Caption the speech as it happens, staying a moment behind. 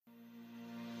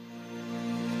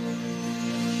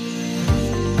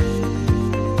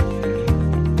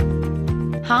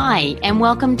Hi, and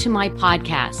welcome to my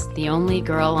podcast, The Only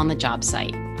Girl on the Job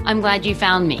Site. I'm glad you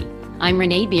found me. I'm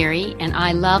Renee Beery, and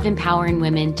I love empowering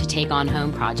women to take on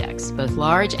home projects, both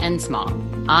large and small.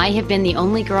 I have been the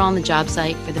only girl on the job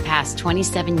site for the past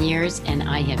 27 years, and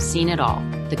I have seen it all,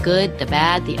 the good, the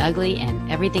bad, the ugly, and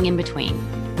everything in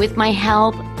between. With my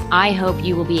help, I hope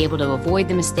you will be able to avoid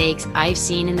the mistakes I've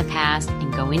seen in the past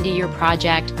and go into your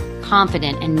project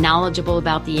confident and knowledgeable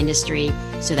about the industry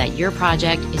so that your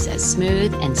project is as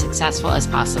smooth and successful as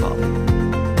possible.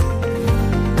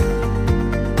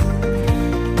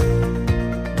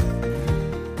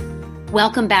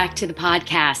 Welcome back to the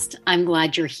podcast. I'm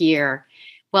glad you're here.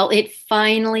 Well, it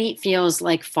finally feels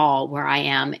like fall where I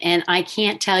am, and I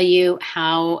can't tell you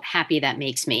how happy that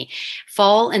makes me.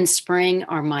 Fall and spring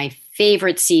are my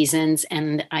favorite seasons,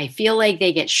 and I feel like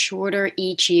they get shorter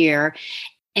each year.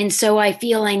 And so I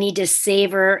feel I need to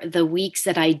savor the weeks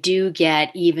that I do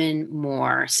get even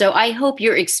more. So I hope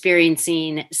you're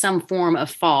experiencing some form of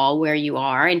fall where you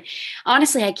are. And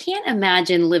honestly, I can't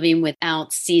imagine living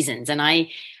without seasons. And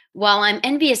while I'm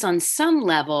envious on some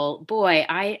level, boy,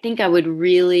 I think I would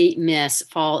really miss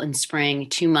fall and spring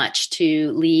too much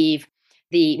to leave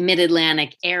the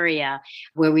Mid-Atlantic area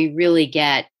where we really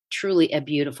get truly a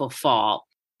beautiful fall.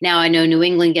 Now, I know New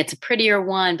England gets a prettier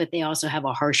one, but they also have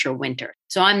a harsher winter.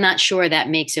 So I'm not sure that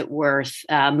makes it worth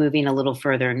moving a little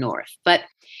further north. But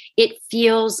it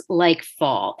feels like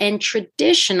fall. And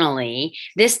traditionally,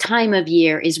 this time of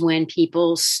year is when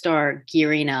people start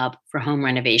gearing up for home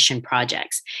renovation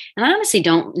projects. And I honestly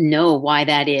don't know why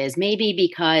that is. Maybe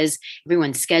because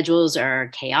everyone's schedules are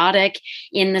chaotic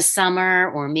in the summer,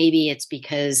 or maybe it's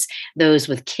because those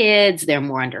with kids, they're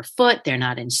more underfoot, they're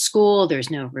not in school,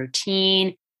 there's no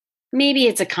routine. Maybe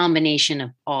it's a combination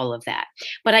of all of that.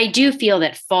 But I do feel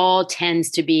that fall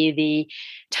tends to be the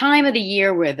time of the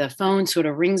year where the phone sort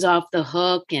of rings off the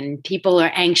hook and people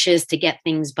are anxious to get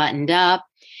things buttoned up.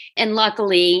 And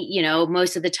luckily,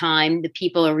 most of the time, the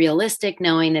people are realistic,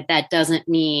 knowing that that doesn't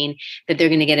mean that they're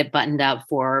going to get it buttoned up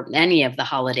for any of the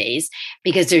holidays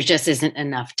because there just isn't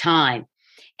enough time.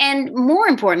 And more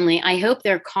importantly, I hope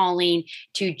they're calling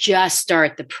to just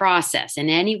start the process. And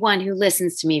anyone who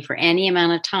listens to me for any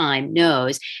amount of time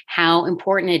knows how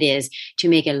important it is to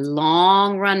make a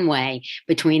long runway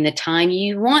between the time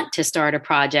you want to start a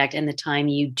project and the time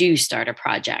you do start a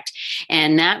project.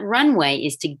 And that runway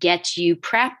is to get you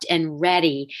prepped and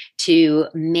ready to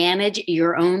manage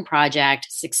your own project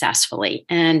successfully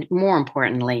and, more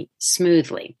importantly,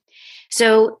 smoothly.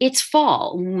 So it's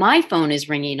fall. My phone is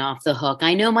ringing off the hook.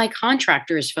 I know my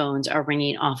contractors' phones are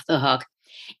ringing off the hook.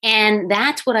 And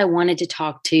that's what I wanted to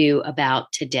talk to you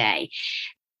about today.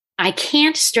 I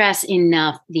can't stress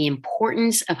enough the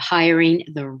importance of hiring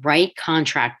the right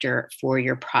contractor for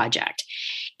your project.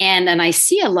 And I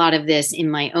see a lot of this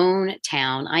in my own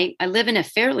town. I live in a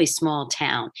fairly small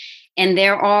town, and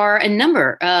there are a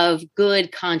number of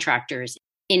good contractors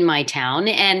in my town.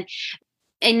 And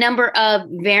a number of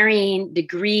varying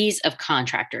degrees of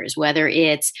contractors, whether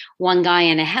it's one guy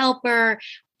and a helper,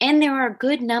 and there are a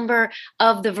good number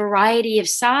of the variety of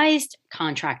sized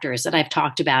contractors that I've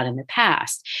talked about in the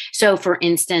past. So, for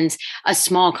instance, a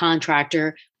small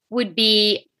contractor would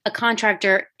be a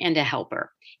contractor and a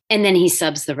helper, and then he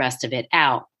subs the rest of it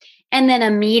out. And then a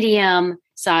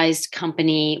medium-sized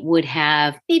company would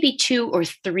have maybe 2 or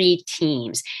 3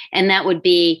 teams, and that would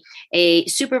be a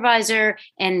supervisor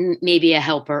and maybe a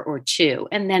helper or 2,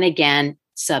 and then again,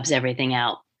 subs everything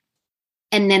out.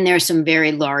 And then there are some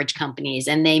very large companies,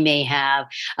 and they may have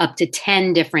up to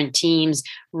 10 different teams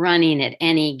running at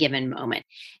any given moment.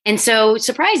 And so,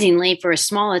 surprisingly, for as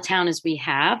small a town as we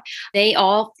have, they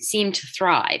all seem to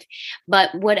thrive.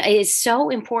 But what is so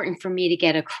important for me to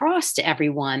get across to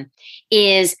everyone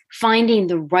is finding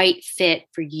the right fit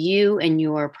for you and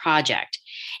your project.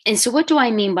 And so what do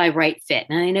I mean by right fit?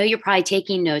 And I know you're probably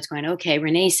taking notes going, okay,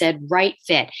 Renee said right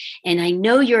fit. And I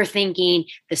know you're thinking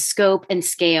the scope and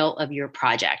scale of your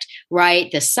project,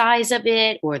 right? The size of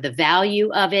it or the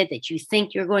value of it that you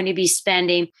think you're going to be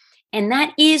spending. And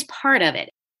that is part of it.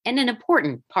 And an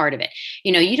important part of it.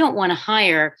 You don't want to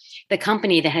hire the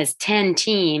company that has 10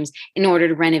 teams in order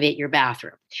to renovate your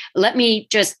bathroom. Let me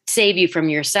just save you from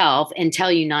yourself and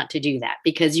tell you not to do that,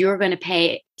 because you're going to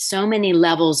pay so many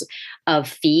levels of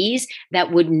fees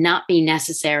that would not be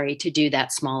necessary to do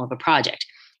that small of a project.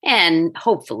 And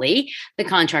hopefully the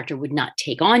contractor would not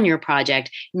take on your project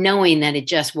knowing that it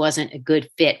just wasn't a good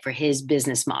fit for his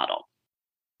business model.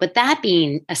 But that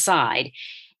being aside,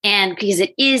 and because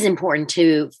it is important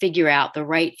to figure out the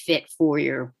right fit for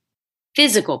your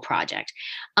physical project,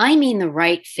 I mean the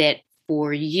right fit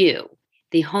for you,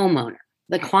 the homeowner,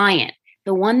 the client,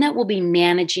 the one that will be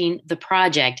managing the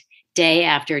project day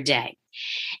after day.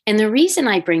 And the reason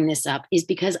I bring this up is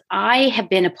because I have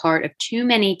been a part of too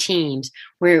many teams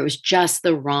where it was just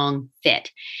the wrong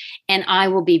fit. And I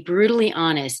will be brutally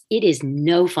honest, it is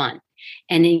no fun.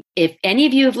 And if any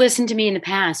of you have listened to me in the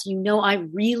past, you know I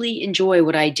really enjoy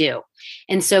what I do.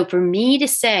 And so for me to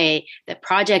say that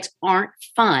projects aren't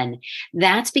fun,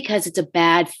 that's because it's a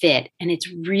bad fit. And it's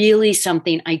really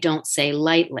something I don't say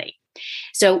lightly.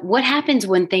 So what happens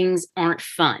when things aren't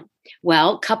fun?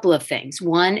 Well, a couple of things.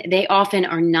 One, they often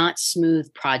are not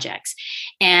smooth projects.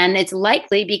 And it's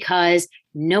likely because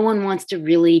no one wants to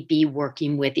really be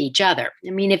working with each other.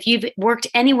 I mean, if you've worked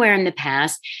anywhere in the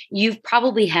past, you've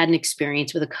probably had an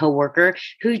experience with a coworker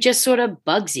who just sort of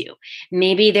bugs you.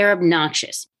 Maybe they're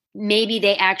obnoxious. Maybe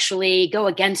they actually go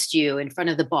against you in front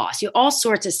of the boss. All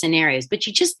sorts of scenarios, but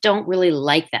you just don't really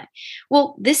like them.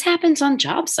 Well, this happens on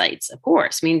job sites, of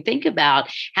course. I mean, think about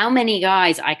how many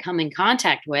guys I come in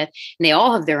contact with, and they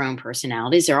all have their own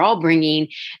personalities. They're all bringing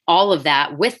all of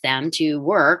that with them to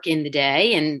work in the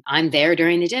day, and I'm there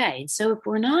during the day. And so if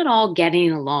we're not all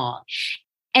getting along,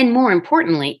 and more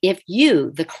importantly, if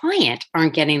you, the client,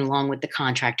 aren't getting along with the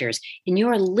contractors and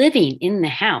you're living in the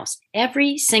house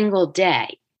every single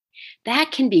day,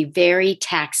 that can be very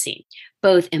taxing,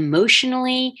 both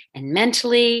emotionally and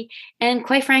mentally, and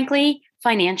quite frankly,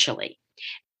 financially.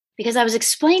 Because I was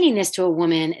explaining this to a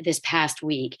woman this past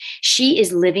week. She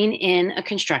is living in a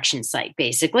construction site,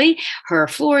 basically. Her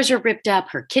floors are ripped up,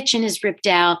 her kitchen is ripped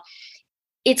out.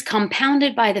 It's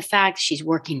compounded by the fact she's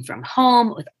working from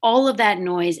home with all of that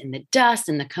noise and the dust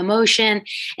and the commotion.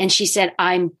 And she said,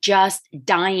 I'm just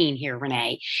dying here,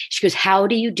 Renee. She goes, how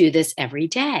do you do this every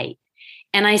day?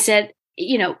 And I said,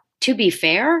 to be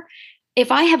fair,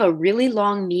 if I have a really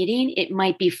long meeting, it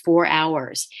might be 4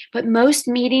 hours, but most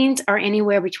meetings are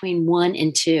anywhere between 1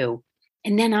 and 2.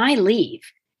 And then I leave.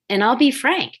 And I'll be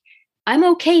frank, I'm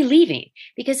okay leaving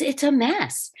because it's a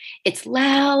mess. It's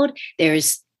loud.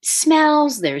 There's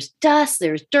smells, there's dust,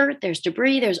 there's dirt, there's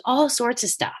debris, there's all sorts of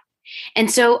stuff.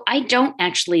 And so I don't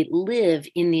actually live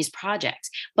in these projects,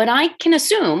 but I can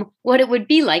assume what it would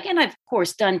be like. And I've, of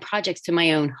course, done projects to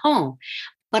my own home.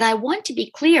 But I want to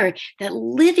be clear that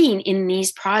living in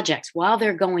these projects while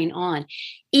they're going on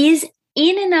is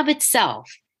in and of itself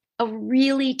a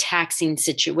really taxing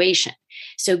situation.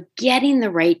 So getting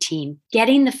the right team,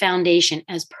 getting the foundation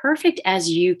as perfect as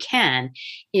you can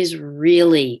is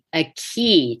really a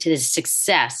key to the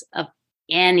success of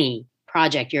any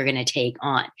project you're going to take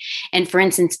on. And for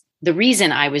instance, the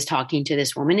reason I was talking to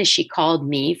this woman is she called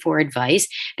me for advice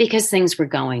because things were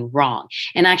going wrong.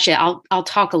 And actually, I'll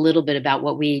talk a little bit about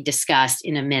what we discussed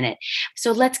in a minute.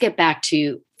 So let's get back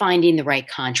to finding the right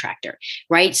contractor,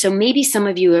 right? So maybe some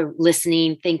of you are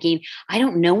listening thinking, I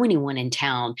don't know anyone in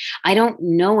town. I don't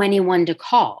know anyone to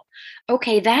call.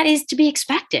 Okay, that is to be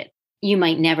expected. You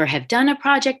might never have done a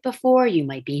project before. You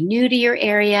might be new to your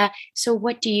area. So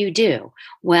what do?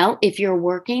 Well, if you're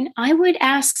working, I would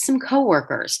ask some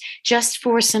coworkers just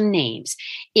for some names.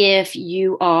 If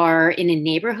you are in a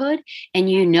neighborhood and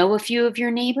you know a few of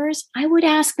your neighbors, I would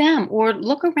ask them or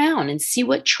look around and see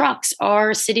what trucks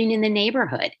are sitting in the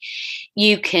neighborhood.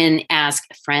 You can ask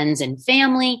friends and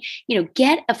family,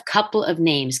 get a couple of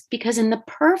names because in the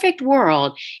perfect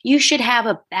world, you should have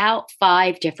about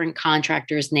 5 different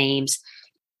contractors' names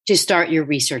to start your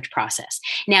research process.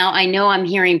 Now, I know I'm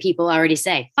hearing people already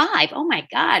say, 5, oh my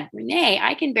God, Renee,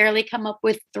 I can barely come up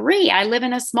with 3. I live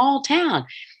in a small town.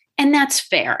 And that's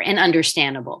fair and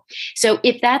understandable. So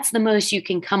if that's the most you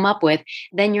can come up with,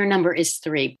 then your number is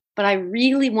 3. But I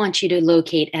really want you to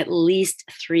locate at least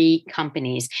 3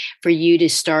 companies for you to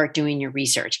start doing your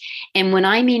research. And when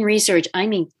I mean research, I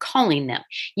mean calling them.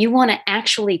 You want to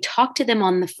actually talk to them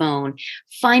on the phone,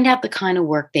 find out the kind of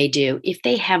work they do. If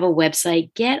they have a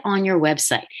website, get on your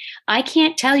website. I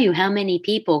can't tell you how many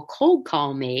people cold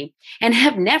call me and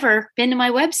have never been to my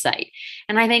website.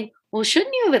 And I think, well,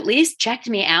 shouldn't you have at least checked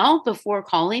me out before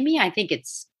calling me? I think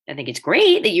it's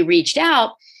great that you reached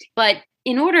out, but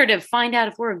in order to find out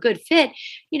if we're a good fit,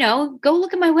 go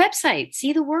look at my website,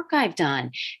 see the work I've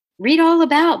done, read all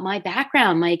about my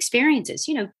background, my experiences,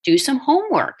 do some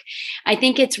homework. I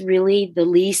think it's really the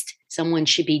least someone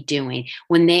should be doing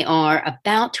when they are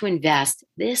about to invest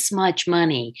this much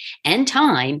money and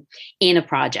time in a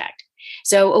project.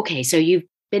 So you've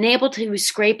been able to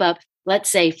scrape up,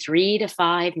 let's say 3 to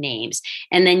 5 names,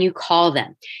 and then you call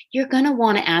them. You're going to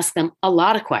want to ask them a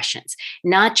lot of questions,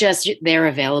 not just their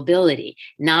availability,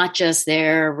 not just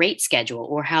their rate schedule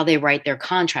or how they write their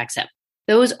contracts up.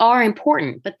 Those are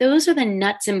important, but those are the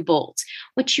nuts and bolts.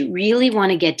 What you really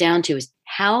want to get down to is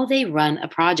how they run a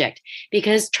project.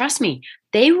 Because trust me,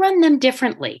 They run them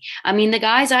differently. I mean, the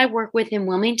guys I work with in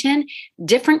Wilmington,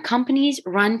 different companies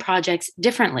run projects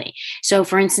differently. So,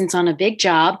 for instance, on a big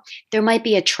job, there might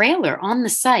be a trailer on the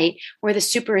site where the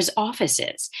super's office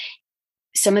is.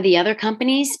 Some of the other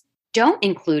companies don't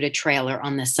include a trailer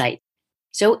on the site.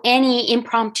 So any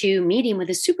impromptu meeting with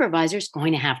a supervisor is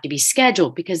going to have to be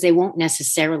scheduled because they won't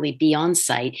necessarily be on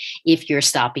site if you're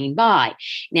stopping by.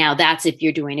 Now, that's if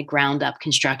you're doing a ground up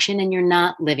construction and you're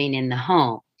not living in the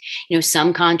home.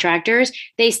 Some contractors,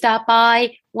 they stop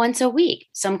by once a week.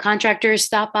 Some contractors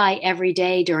stop by every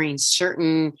day during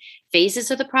certain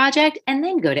phases of the project and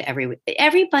then go to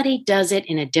everybody does it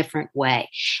in a different way.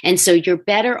 And so you're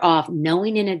better off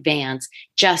knowing in advance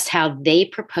just how they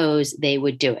propose they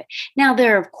would do it. Now,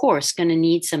 they're, of course, going to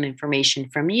need some information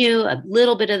from you, a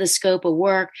little bit of the scope of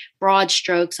work, broad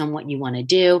strokes on what you want to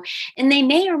do. And they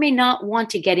may or may not want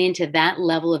to get into that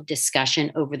level of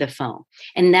discussion over the phone.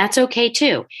 And that's okay,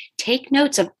 too. Take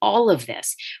notes of all of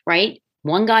this, right?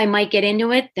 One guy might get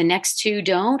into it, the next two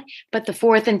don't, but the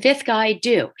fourth and fifth guy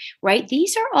do, right?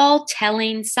 These are all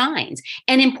telling signs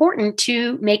and important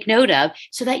to make note of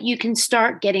so that you can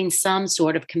start getting some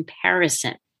sort of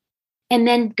comparison. And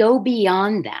then go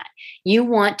beyond that. You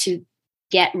want to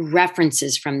get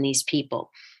references from these people.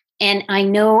 And I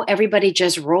know everybody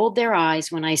just rolled their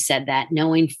eyes when I said that,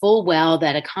 knowing full well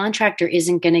that a contractor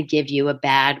isn't going to give you a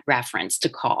bad reference to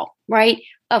call, right?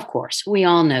 Of course, we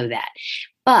all know that.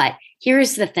 But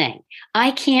here's the thing.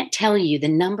 I can't tell you the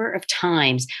number of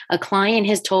times a client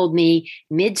has told me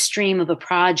midstream of a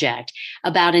project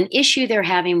about an issue they're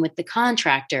having with the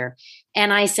contractor.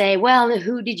 And I say, well,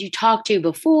 who did you talk to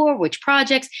before? Which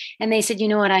projects? And they said, you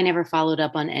know what? I never followed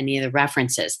up on any of the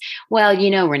references. Well,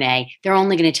 Renee, they're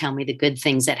only going to tell me the good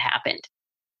things that happened.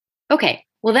 Okay,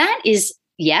 well, that is,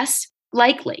 yes,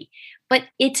 likely. But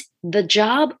it's the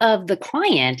job of the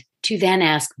client to then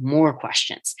ask more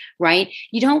questions, right?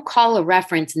 You don't call a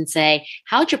reference and say,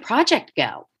 how'd your project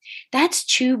go? That's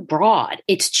too broad.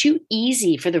 It's too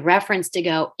easy for the reference to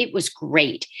go, it was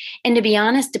great. And to be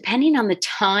honest, depending on the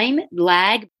time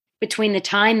lag between the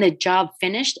time the job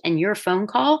finished and your phone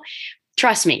call,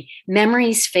 trust me,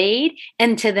 memories fade.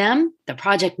 And to them, the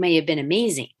project may have been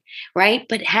amazing, right?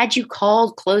 But had you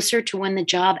called closer to when the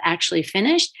job actually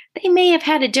finished, they may have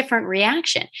had a different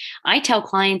reaction. I tell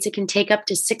clients it can take up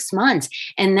to 6 months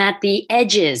and that the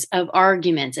edges of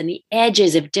arguments and the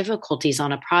edges of difficulties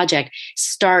on a project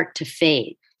start to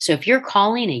fade. So if you're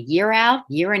calling a year out,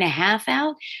 year and a half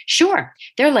out, sure,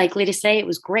 they're likely to say it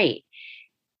was great.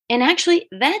 And actually,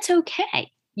 that's okay.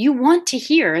 You want to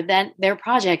hear that their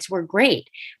projects were great,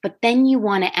 but then you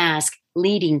want to ask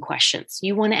leading questions.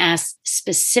 You want to ask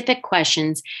specific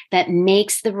questions that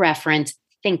makes the reference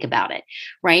think about it,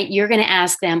 right? You're going to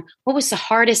ask them, what was the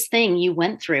hardest thing you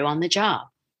went through on the job?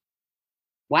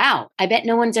 Wow, I bet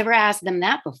no one's ever asked them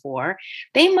that before.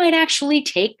 They might actually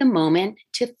take the moment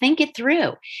to think it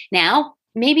through. Now,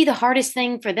 maybe the hardest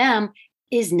thing for them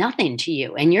is nothing to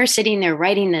you, and you're sitting there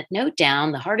writing that note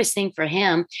down. The hardest thing for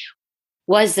him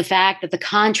was the fact that the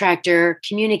contractor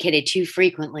communicated too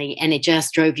frequently and it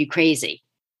just drove you crazy.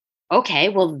 Okay,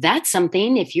 well, that's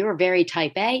something, if you're very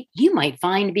type A, you might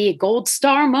find to be a gold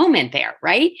star moment there,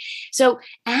 right? So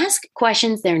ask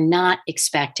questions they're not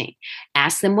expecting.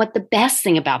 Ask them what the best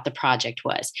thing about the project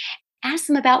was. Ask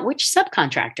them about which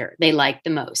subcontractor they liked the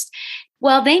most.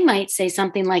 Well, they might say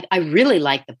something like, I really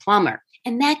like the plumber.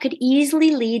 And that could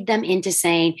easily lead them into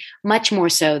saying much more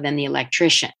so than the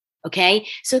electrician. Okay,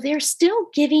 so they're still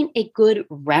giving a good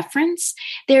reference.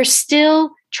 They're still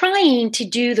trying to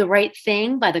do the right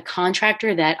thing by the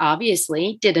contractor that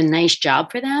obviously did a nice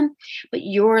job for them, but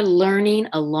you're learning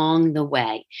along the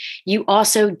way. You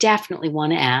also definitely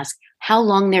want to ask how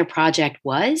long their project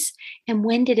was and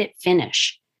when did it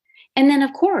finish? And then,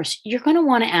 of course, you're going to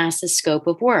want to ask the scope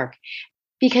of work.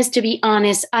 Because to be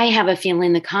honest, I have a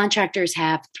feeling the contractors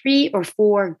have 3 or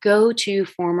 4 go-to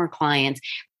former clients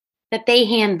that they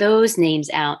hand those names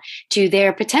out to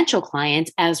their potential clients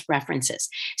as references.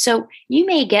 So you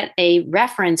may get a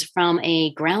reference from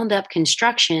a ground up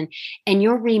construction and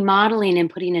you're remodeling and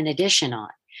putting an addition on,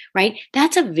 right?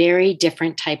 That's a very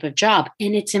different type of job.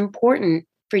 And it's important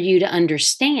for you to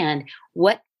understand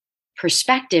what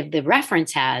perspective the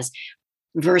reference has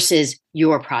versus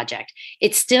your project.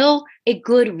 It's still a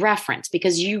good reference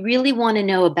because you really want to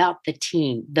know about the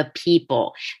team, the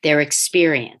people, their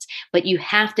experience. But you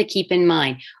have to keep in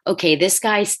mind, okay, this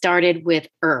guy started with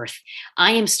earth.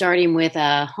 I am starting with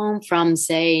a home from,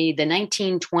 say, the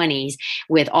 1920s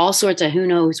with all sorts of who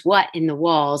knows what in the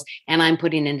walls, and I'm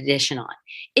putting an addition on.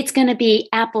 It's going to be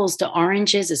apples to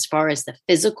oranges as far as the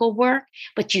physical work,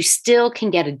 but you still can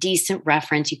get a decent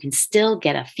reference. You can still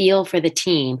get a feel for the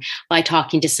team by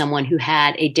talking to someone who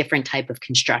had a different type of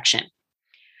construction.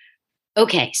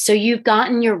 Okay, so you've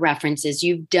gotten your references,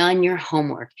 you've done your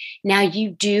homework. Now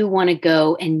you do want to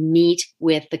go and meet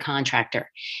with the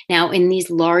contractor. Now, in these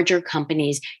larger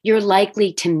companies, you're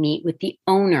likely to meet with the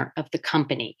owner of the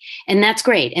company. And that's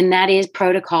great. And that is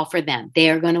protocol for them. They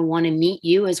are going to want to meet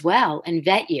you as well and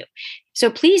vet you. So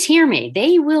please hear me.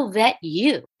 They will vet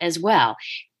you as well.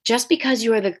 Just because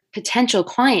you are the potential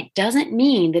client doesn't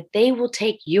mean that they will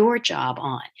take your job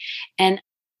on. And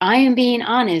I am being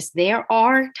honest, there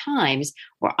are times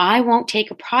where I won't take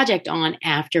a project on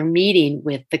after meeting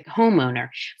with the homeowner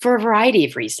for a variety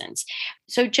of reasons.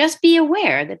 So just be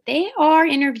aware that they are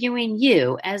interviewing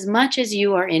you as much as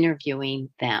you are interviewing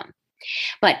them.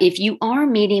 But if you are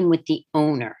meeting with the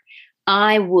owner,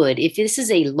 I would, if this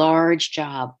is a large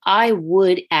job, I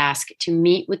would ask to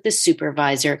meet with the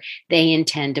supervisor they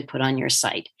intend to put on your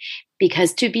site.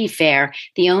 Because to be fair,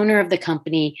 the owner of the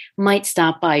company might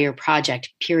stop by your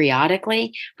project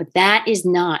periodically, but that is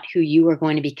not who you are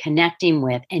going to be connecting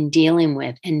with and dealing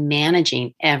with and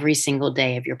managing every single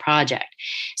day of your project.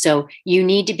 So you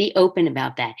need to be open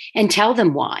about that and tell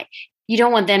them why. You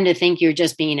don't want them to think you're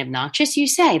just being obnoxious. You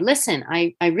say, listen,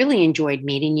 I really enjoyed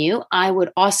meeting you. I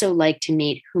would also like to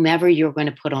meet whomever you're going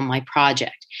to put on my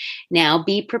project. Now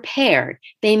be prepared.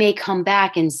 They may come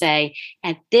back and say,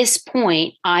 at this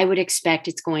point, I would expect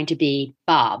it's going to be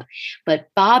Bob. But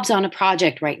Bob's on a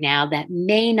project right now that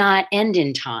may not end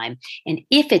in time. And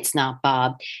if it's not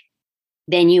Bob,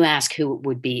 then you ask who it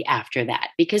would be after that,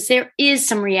 because there is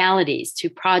some realities to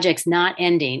projects not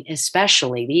ending,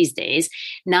 especially these days,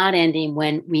 not ending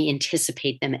when we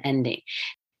anticipate them ending.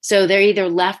 So they're either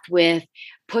left with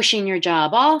pushing your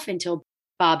job off until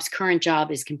Bob's current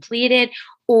job is completed,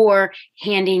 or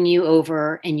handing you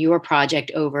over and your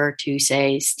project over to,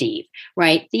 say, Steve,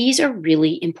 right? These are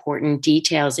really important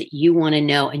details that you want to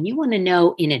know, and you want to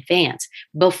know in advance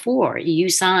before you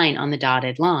sign on the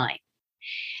dotted line.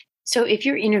 So if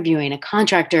you're interviewing a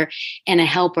contractor and a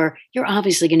helper, you're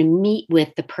obviously going to meet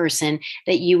with the person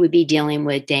that you would be dealing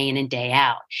with day in and day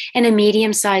out. In a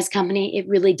medium-sized company, it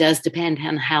really does depend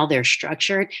on how they're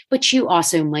structured, but you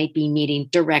also might be meeting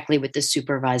directly with the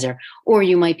supervisor, or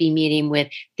you might be meeting with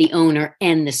the owner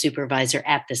and the supervisor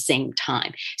at the same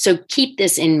time. So keep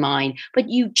this in mind, but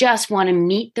you just want to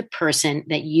meet the person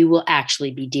that you will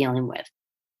actually be dealing with,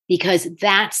 because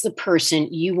that's the person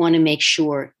you want to make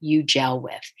sure you gel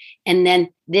with. And then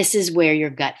this is where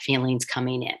your gut feeling's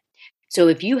coming in. So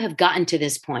if you have gotten to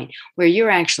this point where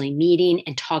you're actually meeting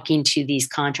and talking to these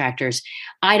contractors,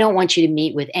 I don't want you to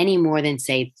meet with any more than,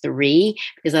 say, 3,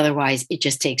 because otherwise it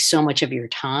just takes so much of your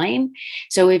time.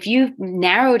 So if you've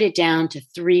narrowed it down to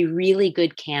 3 really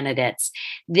good candidates,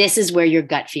 this is where your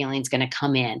gut feeling's going to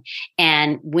come in.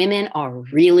 And women are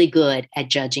really good at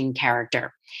judging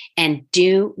character. And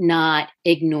do not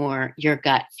ignore your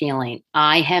gut feeling.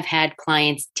 I have had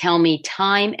clients tell me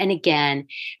time and again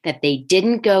that they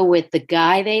didn't go with the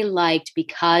guy they liked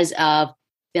because of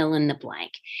fill in the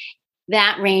blank.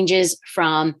 That ranges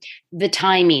from the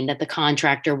timing that the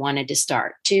contractor wanted to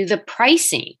start, to the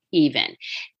pricing even,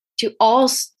 to all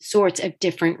sorts of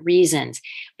different reasons.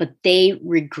 But they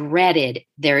regretted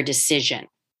their decision,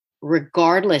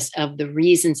 regardless of the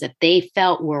reasons that they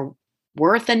felt were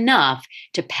worth enough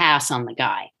to pass on the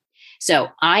guy. So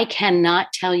I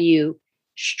cannot tell you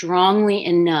strongly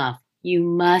enough, you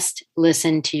must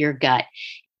listen to your gut.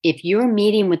 If you're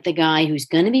meeting with the guy who's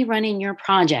going to be running your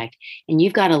project and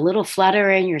you've got a little flutter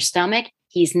in your stomach,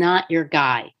 he's not your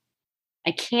guy.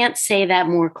 I can't say that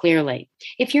more clearly.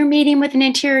 If you're meeting with an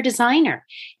interior designer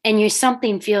and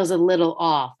something feels a little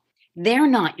off, they're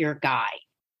not your guy,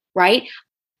 right?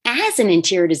 As an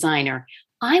interior designer,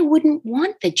 I wouldn't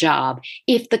want the job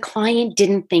if the client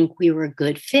didn't think we were a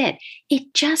good fit.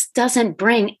 It just doesn't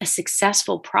bring a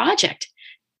successful project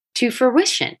to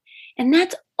fruition. And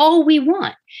that's all we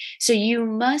want. So you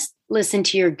must listen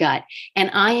to your gut.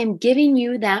 And I am giving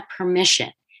you that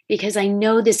permission, because I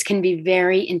know this can be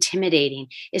very intimidating,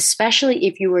 especially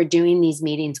if you are doing these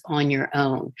meetings on your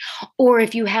own. Or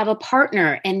if you have a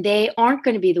partner and they aren't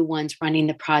going to be the ones running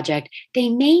the project, they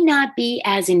may not be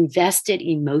as invested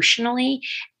emotionally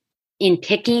in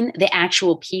picking the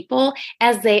actual people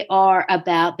as they are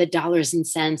about the dollars and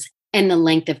cents and the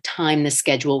length of time the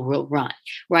schedule will run,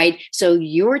 right? So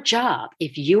your job,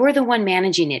 if you're the one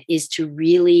managing it, is to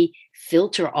really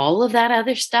filter all of that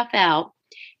other stuff out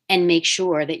and make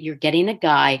sure that you're getting a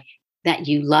guy that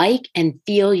you like and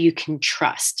feel you can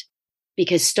trust.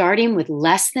 Because starting with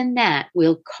less than that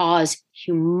will cause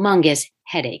humongous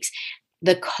headaches.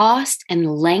 The cost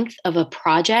and length of a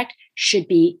project should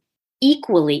be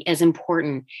equally as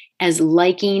important as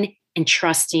liking and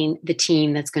trusting the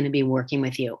team that's going to be working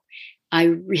with you. I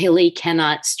really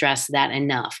cannot stress that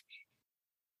enough.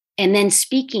 And then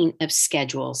speaking of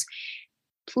schedules,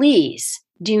 please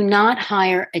do not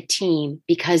hire a team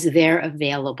because they're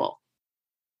available.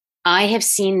 I have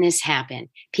seen this happen.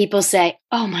 People say,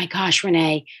 oh my gosh,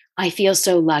 Renee, I feel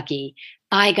so lucky.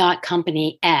 I got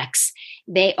company X.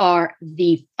 They are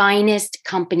the finest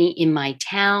company in my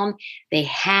town. They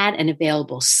had an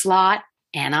available slot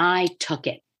and I took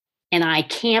it. And I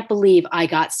can't believe I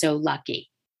got so lucky.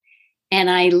 And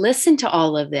I listen to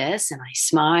all of this and I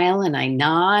smile and I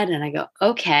nod and I go,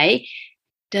 okay,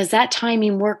 does that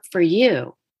timing work for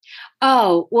you?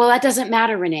 Oh, well, that doesn't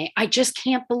matter, Renee. I just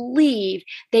can't believe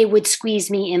they would squeeze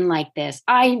me in like this.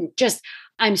 I'm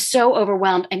so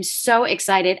overwhelmed. I'm so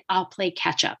excited. I'll play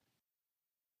catch up.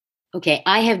 Okay,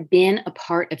 I have been a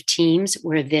part of teams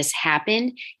where this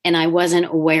happened and I wasn't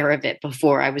aware of it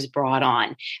before I was brought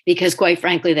on because quite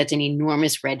frankly, that's an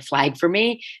enormous red flag for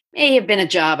me. May have been a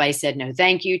job I said no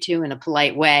thank you to in a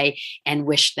polite way and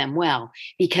wished them well,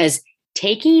 because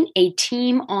taking a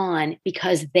team on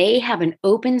because they have an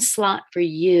open slot for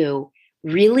you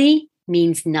really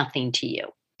means nothing to you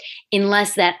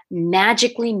unless that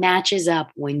magically matches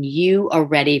up when you are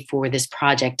ready for this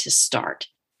project to start.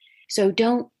 So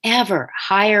don't ever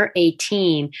hire a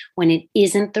team when it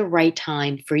isn't the right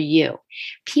time for you.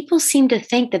 People seem to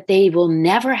think that they will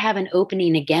never have an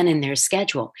opening again in their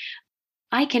schedule.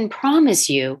 I can promise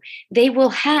you they will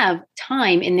have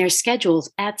time in their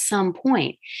schedules at some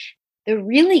point. The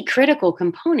really critical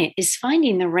component is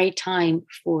finding the right time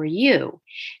for you.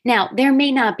 Now, there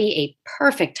may not be a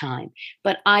perfect time,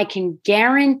 but I can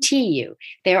guarantee you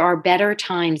there are better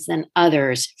times than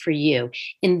others for you.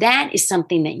 And that is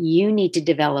something that you need to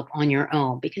develop on your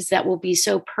own because that will be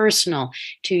so personal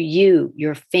to you,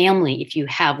 your family, if you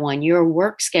have one, your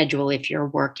work schedule, if you're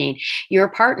working, your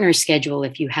partner's schedule,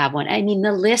 if you have one. I mean,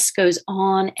 the list goes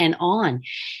on and on.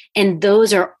 And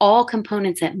those are all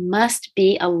components that must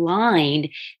be aligned.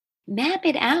 Map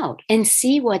it out and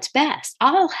see what's best.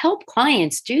 I'll help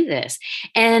clients do this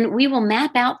and we will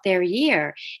map out their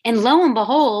year. And lo and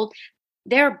behold,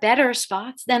 there are better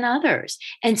spots than others.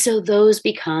 And so those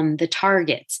become the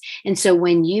targets. And so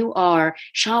when you are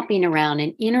shopping around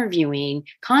and interviewing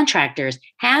contractors,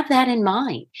 have that in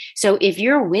mind. So if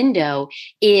your window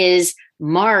is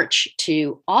March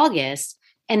to August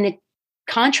and the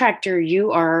contractor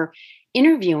you are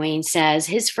interviewing says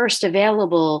his first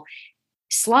available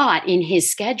slot in his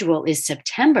schedule is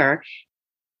September,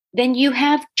 then you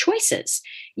have choices.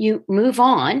 You move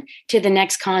on to the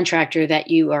next contractor that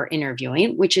you are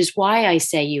interviewing, which is why I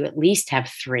say you at least have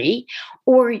 3,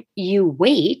 or you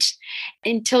wait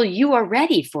until you are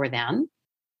ready for them.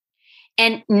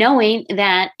 And knowing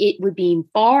that it would be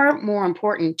far more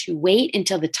important to wait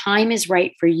until the time is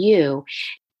right for you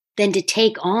than to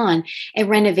take on a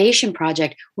renovation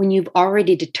project when you've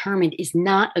already determined is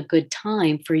not a good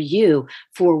time for you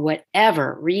for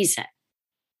whatever reason.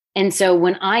 And so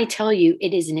when I tell you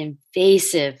it is an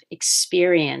invasive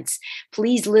experience,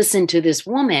 please listen to this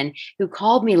woman who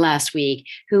called me last week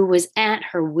who was at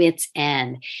her wit's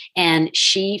end and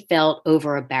she felt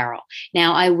over a barrel.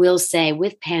 Now, I will say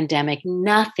with pandemic,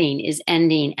 nothing is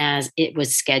ending as it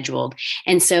was scheduled.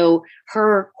 And so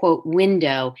her quote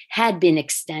window had been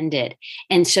extended.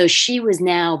 And so she was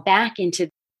now back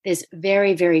into this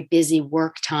very, very busy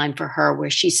work time for her where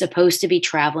she's supposed to be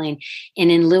traveling. And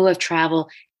in lieu of travel,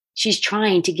 she's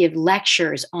trying to give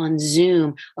lectures on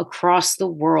Zoom across the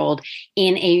world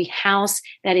in a house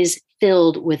that is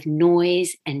filled with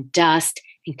noise and dust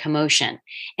and commotion.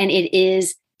 And it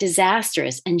is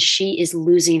disastrous and she is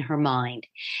losing her mind.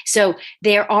 So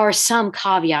there are some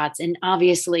caveats, and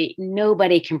obviously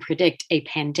nobody can predict a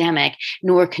pandemic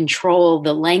nor control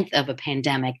the length of a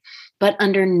pandemic. But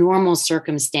under normal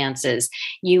circumstances,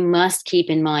 you must keep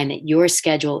in mind that your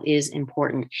schedule is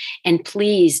important. And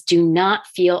please do not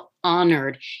feel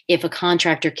honored if a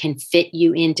contractor can fit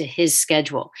you into his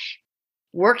schedule.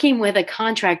 Working with a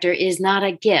contractor is not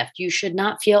a gift. You should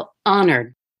not feel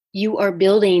honored. You are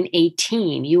building a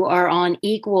team. You are on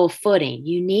equal footing.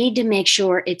 You need to make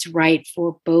sure it's right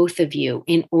for both of you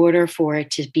in order for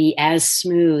it to be as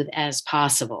smooth as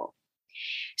possible.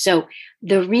 So,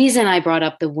 the reason I brought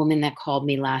up the woman that called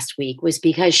me last week was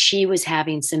because she was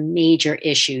having some major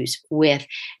issues with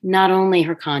not only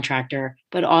her contractor,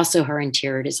 but also her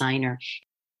interior designer.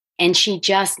 And she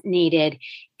just needed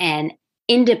an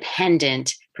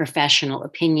independent professional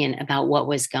opinion about what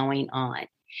was going on.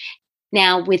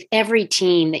 Now, with every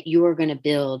team that you are going to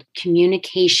build,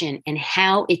 communication and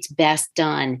how it's best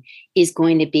done is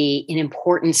going to be an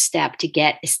important step to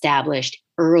get established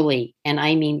early. And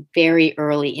I mean very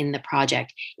early in the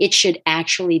project. It should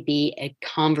actually be a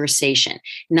conversation,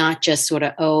 not just sort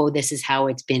of, oh, this is how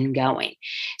it's been going.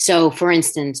 So, for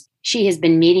instance, she has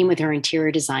been meeting with her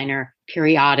interior designer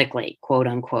periodically, quote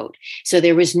unquote. So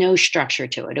there was no structure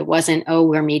to it. It wasn't, oh,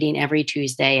 we're meeting every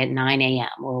Tuesday at 9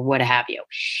 a.m. or what have you.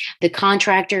 The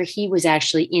contractor, he was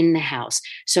actually in the house.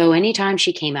 So anytime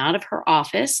she came out of her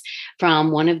office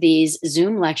from one of these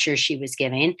Zoom lectures she was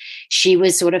giving, she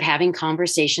was sort of having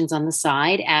conversations on the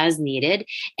side as needed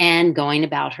and going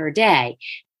about her day.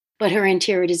 But her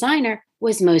interior designer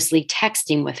was mostly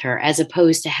texting with her as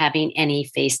opposed to having any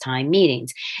FaceTime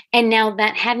meetings. And now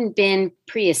that hadn't been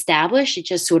pre-established. It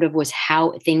just sort of was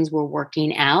how things were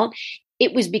working out.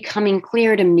 It was becoming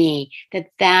clear to me that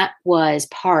that was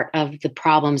part of the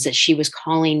problems that she was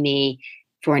calling me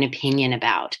for an opinion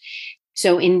about.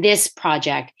 So in this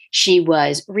project, she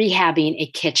was rehabbing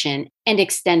a kitchen and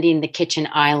extending the kitchen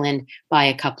island by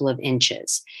a couple of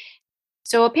inches.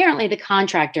 So apparently the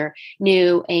contractor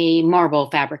knew a marble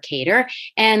fabricator,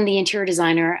 and the interior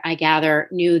designer, I gather,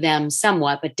 knew them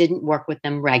somewhat, but didn't work with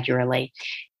them regularly.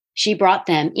 She brought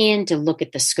them in to look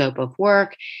at the scope of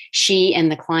work. She and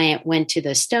the client went to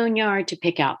the stone yard to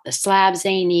pick out the slabs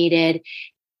they needed.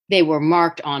 They were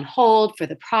marked on hold for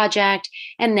the project.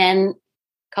 And then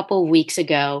a couple of weeks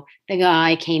ago, the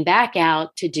guy came back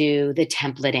out to do the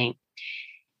templating.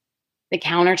 The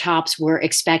countertops were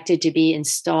expected to be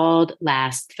installed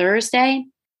last Thursday.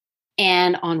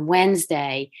 And on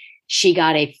Wednesday, she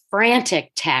got a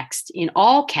frantic text in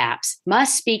all caps,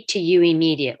 must speak to you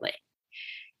immediately,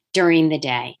 during the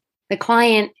day. The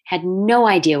client had no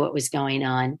idea what was going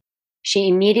on. She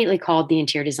immediately called the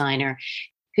interior designer,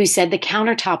 who said the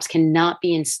countertops cannot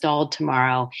be installed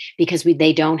tomorrow because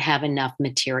they don't have enough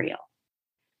material.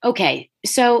 Okay,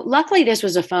 so luckily this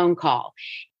was a phone call.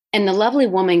 And the lovely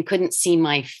woman couldn't see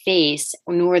my face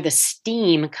nor the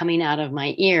steam coming out of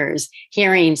my ears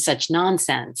hearing such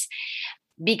nonsense,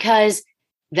 because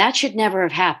that should never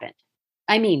have happened.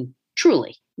 I mean,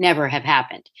 truly never have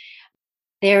happened.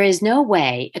 There is no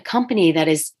way a company that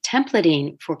is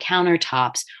templating for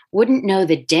countertops wouldn't know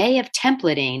the day of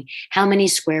templating how many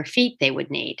square feet they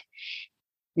would need.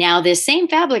 Now, this same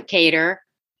fabricator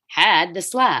had the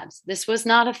slabs. This was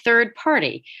not a third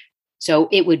party. So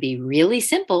it would be really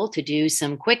simple to do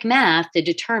some quick math to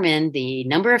determine the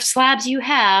number of slabs you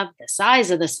have, the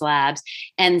size of the slabs,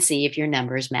 and see if your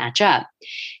numbers match up.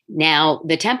 Now,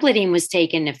 the templating was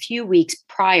taken a few weeks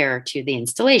prior to the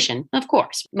installation. Of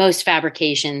course, most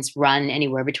fabrications run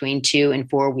anywhere between 2 and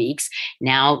 4 weeks.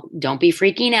 Now, don't be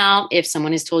freaking out if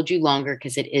someone has told you longer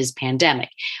because it is pandemic.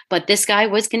 But this guy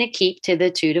was going to keep to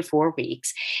the 2 to 4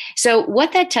 weeks. So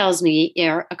what that tells me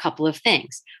are a couple of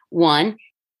things. One,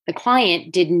 the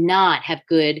client did not have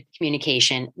good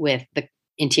communication with the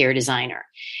interior designer.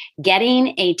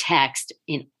 Getting a text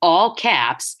in all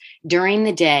caps during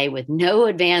the day with no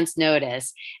advance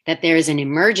notice that there's an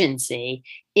emergency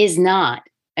is not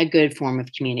a good form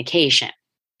of communication.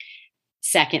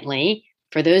 Secondly,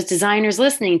 for those designers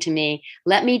listening to me,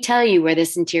 let me tell you where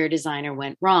this interior designer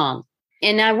went wrong.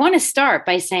 And I want to start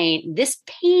by saying this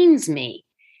pains me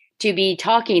to be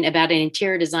talking about an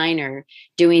interior designer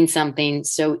doing something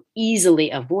so easily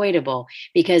avoidable,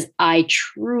 because I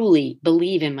truly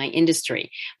believe in my industry.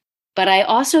 But I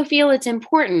also feel it's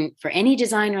important for any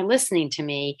designer listening to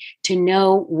me to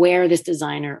know where this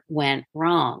designer went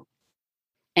wrong.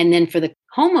 And then for the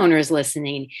homeowners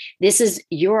listening, this is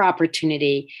your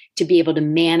opportunity to be able to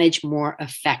manage more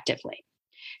effectively.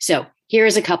 So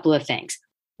here's a couple of things.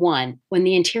 One, when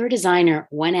the interior designer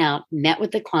went out, met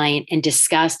with the client, and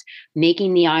discussed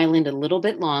making the island a little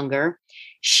bit longer,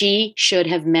 she should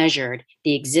have measured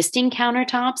the existing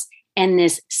countertops and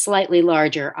this slightly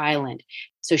larger island.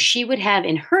 So she would have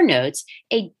in her notes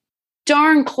a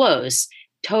darn close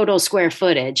total square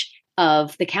footage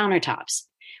of the countertops.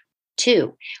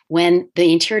 Two, when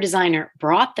the interior designer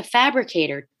brought the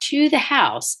fabricator to the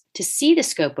house to see the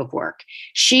scope of work,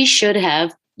 she should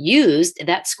have used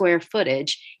that square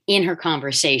footage in her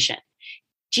conversation.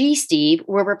 Gee, Steve,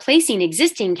 we're replacing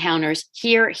existing counters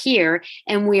here,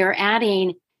 and we are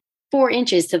adding 4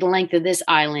 inches to the length of this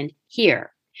island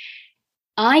here.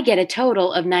 I get a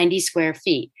total of 90 square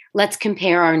feet. Let's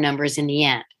compare our numbers in the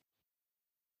end.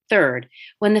 Third,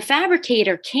 when the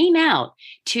fabricator came out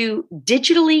to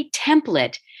digitally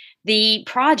template the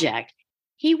project,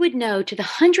 he would know to the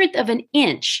 100th of an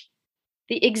inch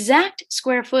the exact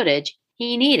square footage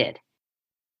he needed.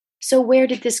 So where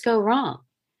did this go wrong?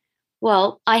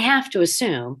 Well, I have to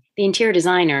assume the interior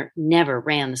designer never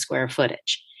ran the square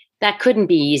footage. That couldn't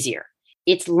be easier.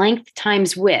 It's length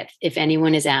times width, if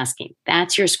anyone is asking.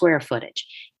 That's your square footage.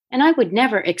 And I would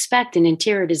never expect an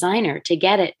interior designer to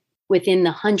get it within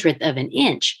the 100th of an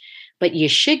inch, but you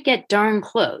should get darn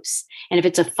close. And if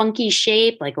it's a funky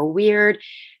shape, like a weird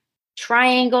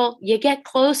triangle, you get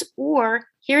close. Or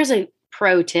here's a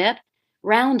pro tip,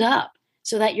 round up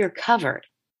so that you're covered.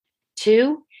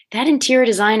 2, that interior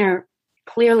designer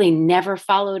clearly never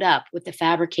followed up with the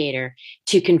fabricator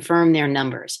to confirm their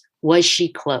numbers. Was she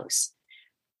close?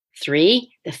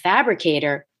 3, the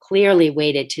fabricator clearly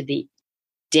waited to the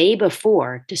day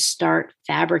before to start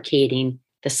fabricating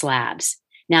the slabs.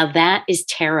 Now, that is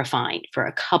terrifying for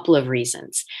a couple of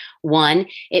reasons. 1,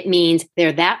 it means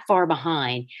they're that far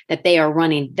behind that they are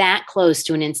running that close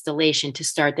to an installation to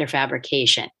start their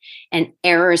fabrication. And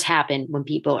errors happen when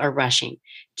people are rushing.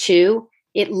 2,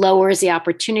 it lowers the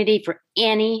opportunity for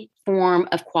any form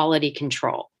of quality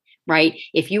control, right?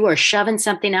 If you are shoving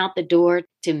something out the door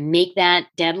to make that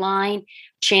deadline,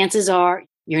 chances are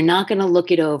you're not going to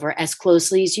look it over as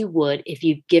closely as you would if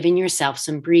you've given yourself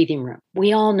some breathing room.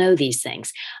 We all know these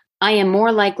things. I am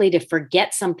more likely to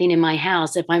forget something in my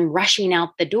house if I'm rushing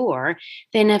out the door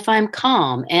than if I'm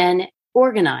calm and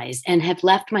organized and have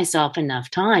left myself enough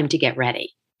time to get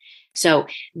ready. So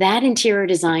that interior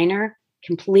designer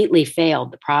completely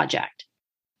failed the project.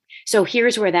 So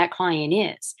here's where that client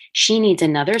is. She needs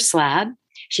another slab.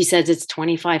 She says it's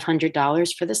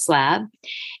 $2,500 for the slab.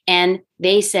 And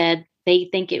they said they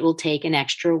think it will take an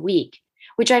extra week,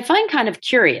 which I find kind of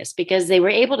curious because they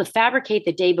were able to fabricate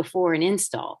the day before an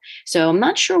install. So I'm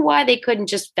not sure why they couldn't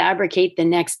just fabricate the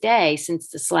next day since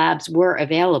the slabs were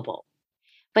available.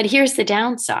 But here's the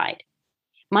downside.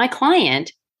 My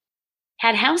client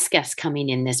had house guests coming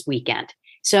in this weekend.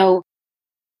 So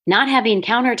not having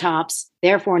countertops,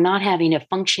 therefore not having a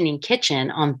functioning kitchen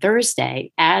on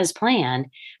Thursday as planned,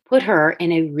 put her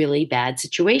in a really bad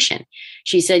situation.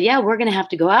 She said, yeah, we're going to have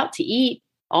to go out to eat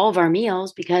all of our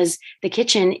meals because the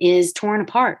kitchen is torn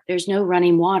apart. There's no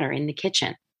running water in the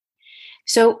kitchen.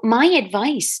 So my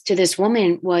advice to this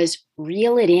woman was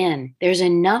reel it in. There's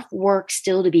enough work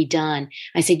still to be done.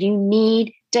 I said, you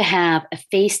need to have a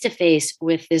face-to-face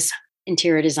with this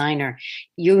interior designer.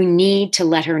 You need to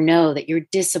let her know that you're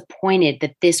disappointed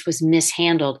that this was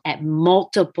mishandled at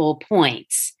multiple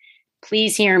points.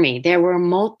 Please hear me. There were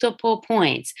multiple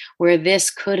points where this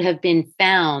could have been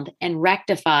found and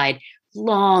rectified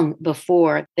long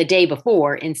before the day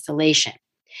before installation.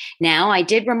 Now, I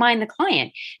did remind the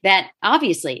client that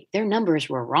obviously their numbers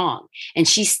were wrong and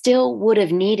she still would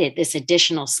have needed this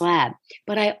additional slab.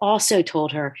 But I also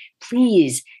told her,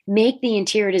 please make the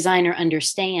interior designer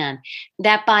understand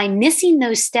that by missing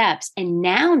those steps and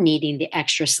now needing the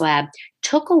extra slab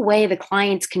took away the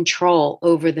client's control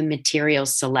over the material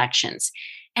selections.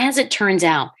 As it turns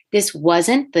out, this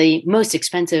wasn't the most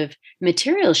expensive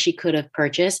material she could have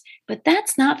purchased, but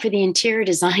that's not for the interior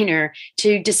designer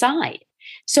to decide.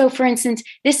 So, for instance,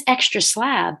 this extra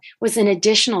slab was an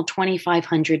additional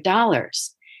 $2,500.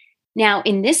 Now,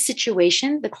 in this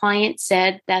situation, the client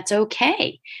said that's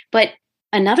okay. But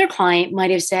another client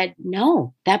might have said,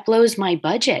 no, that blows my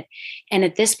budget. And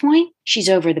at this point, she's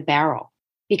over the barrel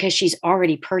because she's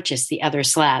already purchased the other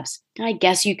slabs. I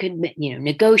guess you could,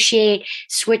 negotiate,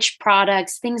 switch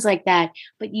products, things like that.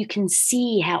 But you can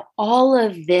see how all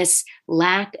of this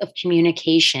lack of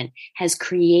communication has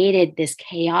created this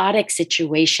chaotic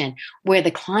situation where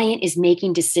the client is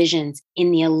making decisions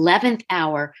in the 11th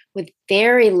hour with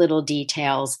very little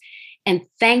details and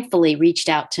thankfully reached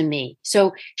out to me.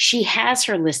 So she has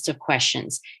her list of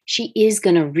questions. She is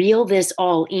going to reel this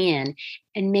all in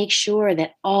and make sure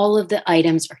that all of the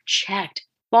items are checked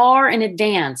far in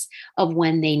advance of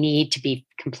when they need to be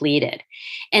completed.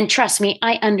 And trust me,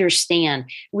 I understand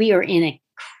we are in a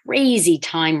crazy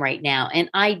time right now. And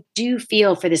I do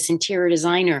feel for this interior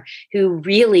designer who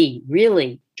really,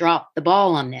 really dropped the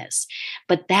ball on this.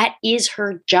 But that is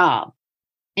her job.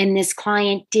 And this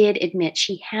client did admit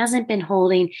she hasn't been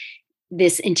holding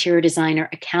this interior designer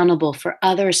accountable for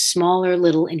other smaller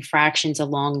little infractions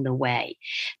along the way.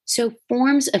 So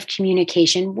forms of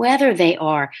communication, whether they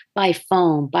are by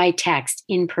phone, by text,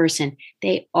 in person,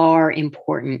 they are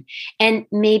important. And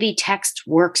maybe text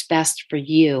works best for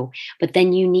you, but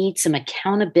then you need some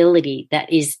accountability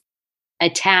that is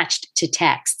attached to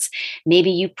texts.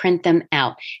 Maybe you print them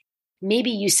out.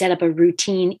 Maybe you set up a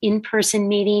routine in-person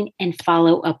meeting and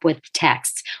follow up with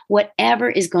texts. Whatever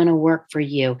is going to work for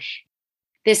you.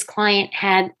 This client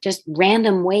had just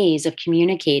random ways of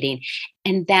communicating,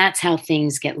 and that's how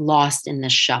things get lost in the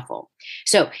shuffle.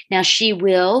 So now she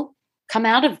will come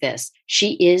out of this.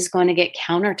 She is going to get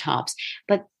countertops,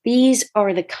 but these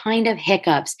are the kind of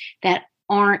hiccups that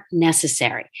aren't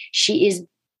necessary. She is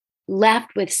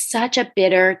left with such a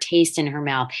bitter taste in her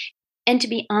mouth. And to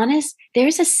be honest,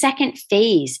 there's a second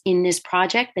phase in this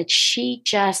project that she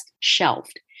just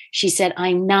shelved. She said,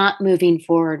 I'm not moving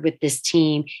forward with this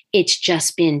team. It's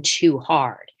just been too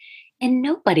hard. And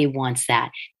nobody wants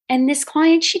that. And this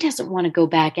client, she doesn't want to go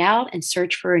back out and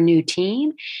search for a new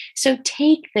team. So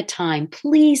take the time.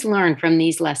 Please learn from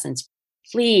these lessons.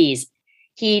 Please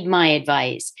heed my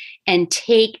advice and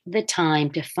take the time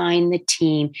to find the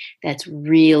team that's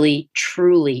really,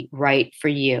 truly right for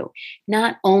you.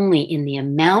 Not only in the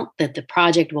amount that the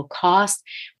project will cost,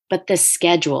 but the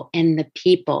schedule and the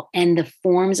people and the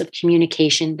forms of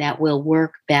communication that will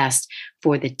work best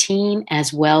for the team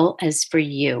as well as for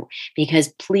you.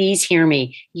 Because please hear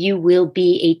me, you will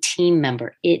be a team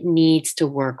member. It needs to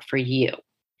work for you.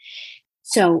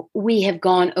 So we have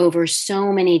gone over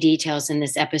so many details in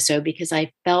this episode because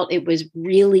I felt it was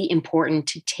really important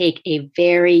to take a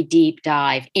very deep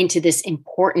dive into this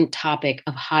important topic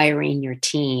of hiring your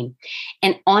team.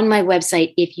 And on my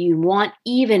website, if you want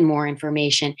even more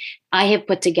information, I have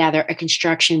put together a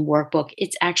construction workbook.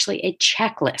 It's actually a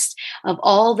checklist of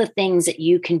all the things that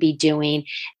you can be doing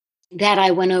that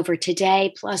I went over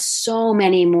today, plus so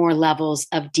many more levels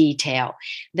of detail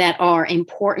that are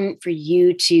important for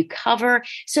you to cover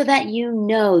so that you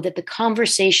know that the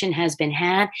conversation has been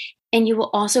had. And you will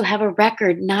also have a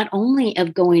record not only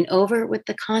of going over with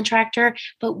the contractor,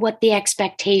 but what the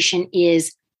expectation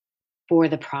is for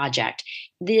the project.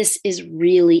 This is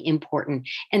really important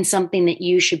and something that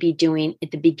you should be doing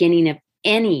at the beginning of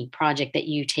any project that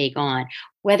you take on,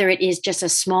 whether it is just a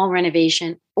small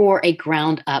renovation or a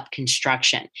ground up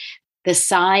construction. The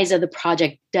size of the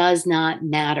project does not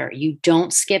matter. You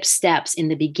don't skip steps in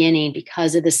the beginning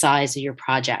because of the size of your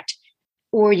project.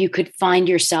 Or you could find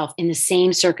yourself in the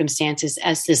same circumstances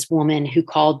as this woman who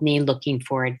called me looking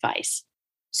for advice.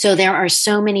 So there are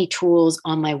so many tools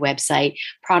on my website,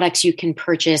 products you can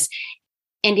purchase.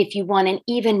 And if you want an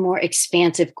even more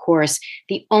expansive course,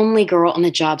 the Only Girl on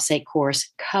the Job Site course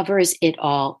covers it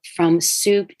all from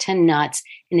soup to nuts,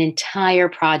 an entire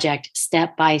project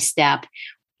step by step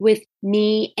with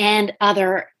me and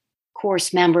other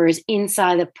course members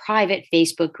inside the private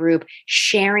Facebook group,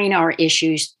 sharing our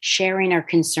issues, sharing our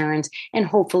concerns, and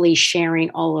hopefully sharing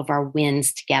all of our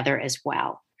wins together as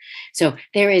well. So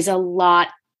there is a lot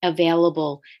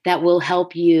available that will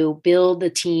help you build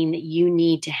the team that you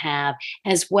need to have,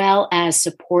 as well as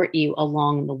support you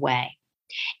along the way.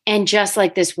 And just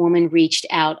like this woman reached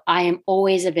out, I am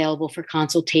always available for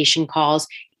consultation calls.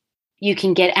 You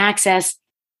can get access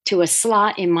to a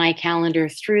slot in my calendar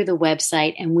through the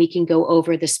website, and we can go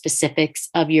over the specifics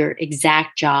of your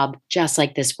exact job, just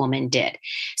like this woman did.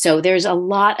 So there's a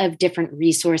lot of different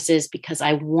resources because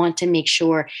I want to make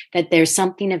sure that there's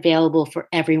something available for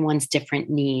everyone's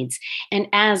different needs. And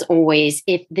as always,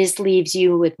 if this leaves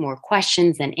you with more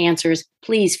questions than answers,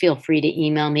 please feel free to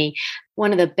email me.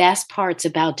 One of the best parts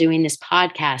about doing this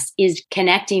podcast is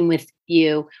connecting with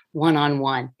you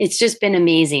one-on-one. It's just been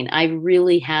amazing. I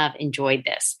really have enjoyed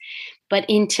this. But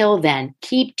until then,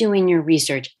 keep doing your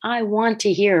research. I want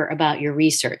to hear about your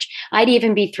research. I'd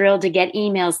even be thrilled to get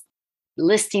emails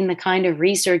listing the kind of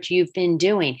research you've been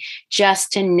doing,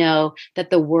 just to know that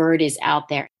the word is out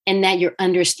there and that you're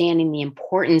understanding the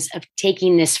importance of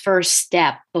taking this first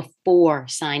step before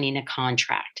signing a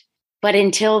contract. But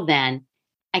until then,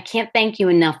 I can't thank you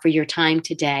enough for your time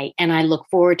today, and I look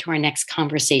forward to our next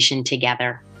conversation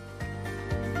together.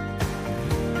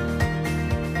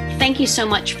 Thank you so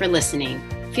much for listening.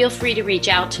 Feel free to reach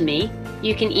out to me.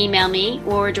 You can email me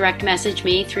or direct message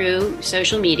me through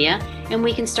social media, and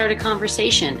we can start a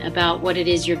conversation about what it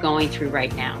is you're going through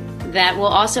right now. That will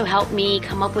also help me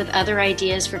come up with other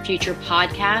ideas for future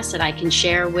podcasts that I can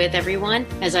share with everyone,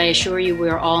 as I assure you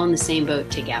we're all in the same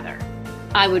boat together.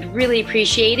 I would really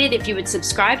appreciate it if you would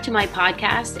subscribe to my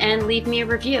podcast and leave me a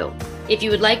review. If you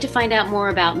would like to find out more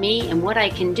about me and what I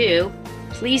can do,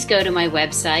 please go to my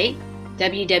website,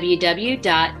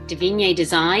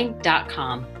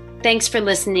 www.devignedesign.com. Thanks for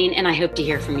listening, and I hope to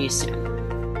hear from you soon.